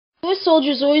US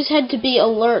soldiers always had to be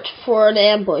alert for an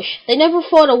ambush. They never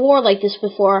fought a war like this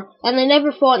before, and they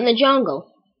never fought in the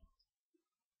jungle.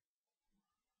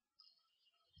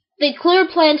 They cleared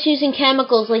plants using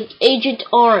chemicals like Agent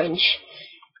Orange,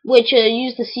 which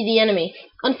used to see the enemy.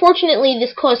 Unfortunately,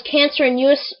 this caused cancer in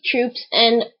US troops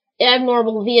and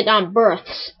abnormal Vietnam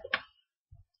births.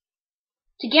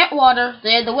 To get water,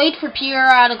 they had to wait for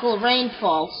periodical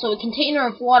rainfall, so a container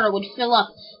of water would fill up,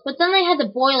 but then they had to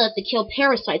boil it to kill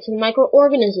parasites and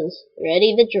microorganisms.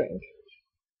 Ready to drink.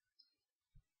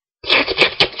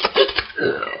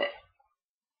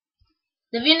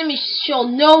 The Vietnamese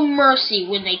showed no mercy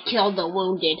when they killed the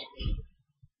wounded.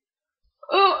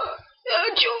 Oh,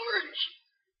 George!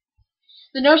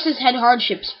 The nurses had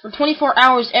hardships. For 24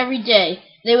 hours every day,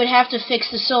 they would have to fix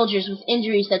the soldiers with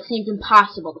injuries that seemed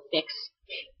impossible to fix.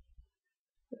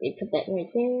 Let me put that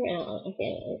right there.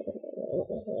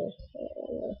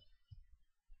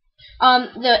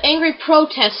 The angry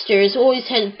protesters always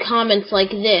had comments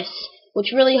like this,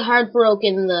 which really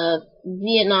heartbroken the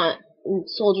Vietnam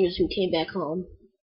soldiers who came back home.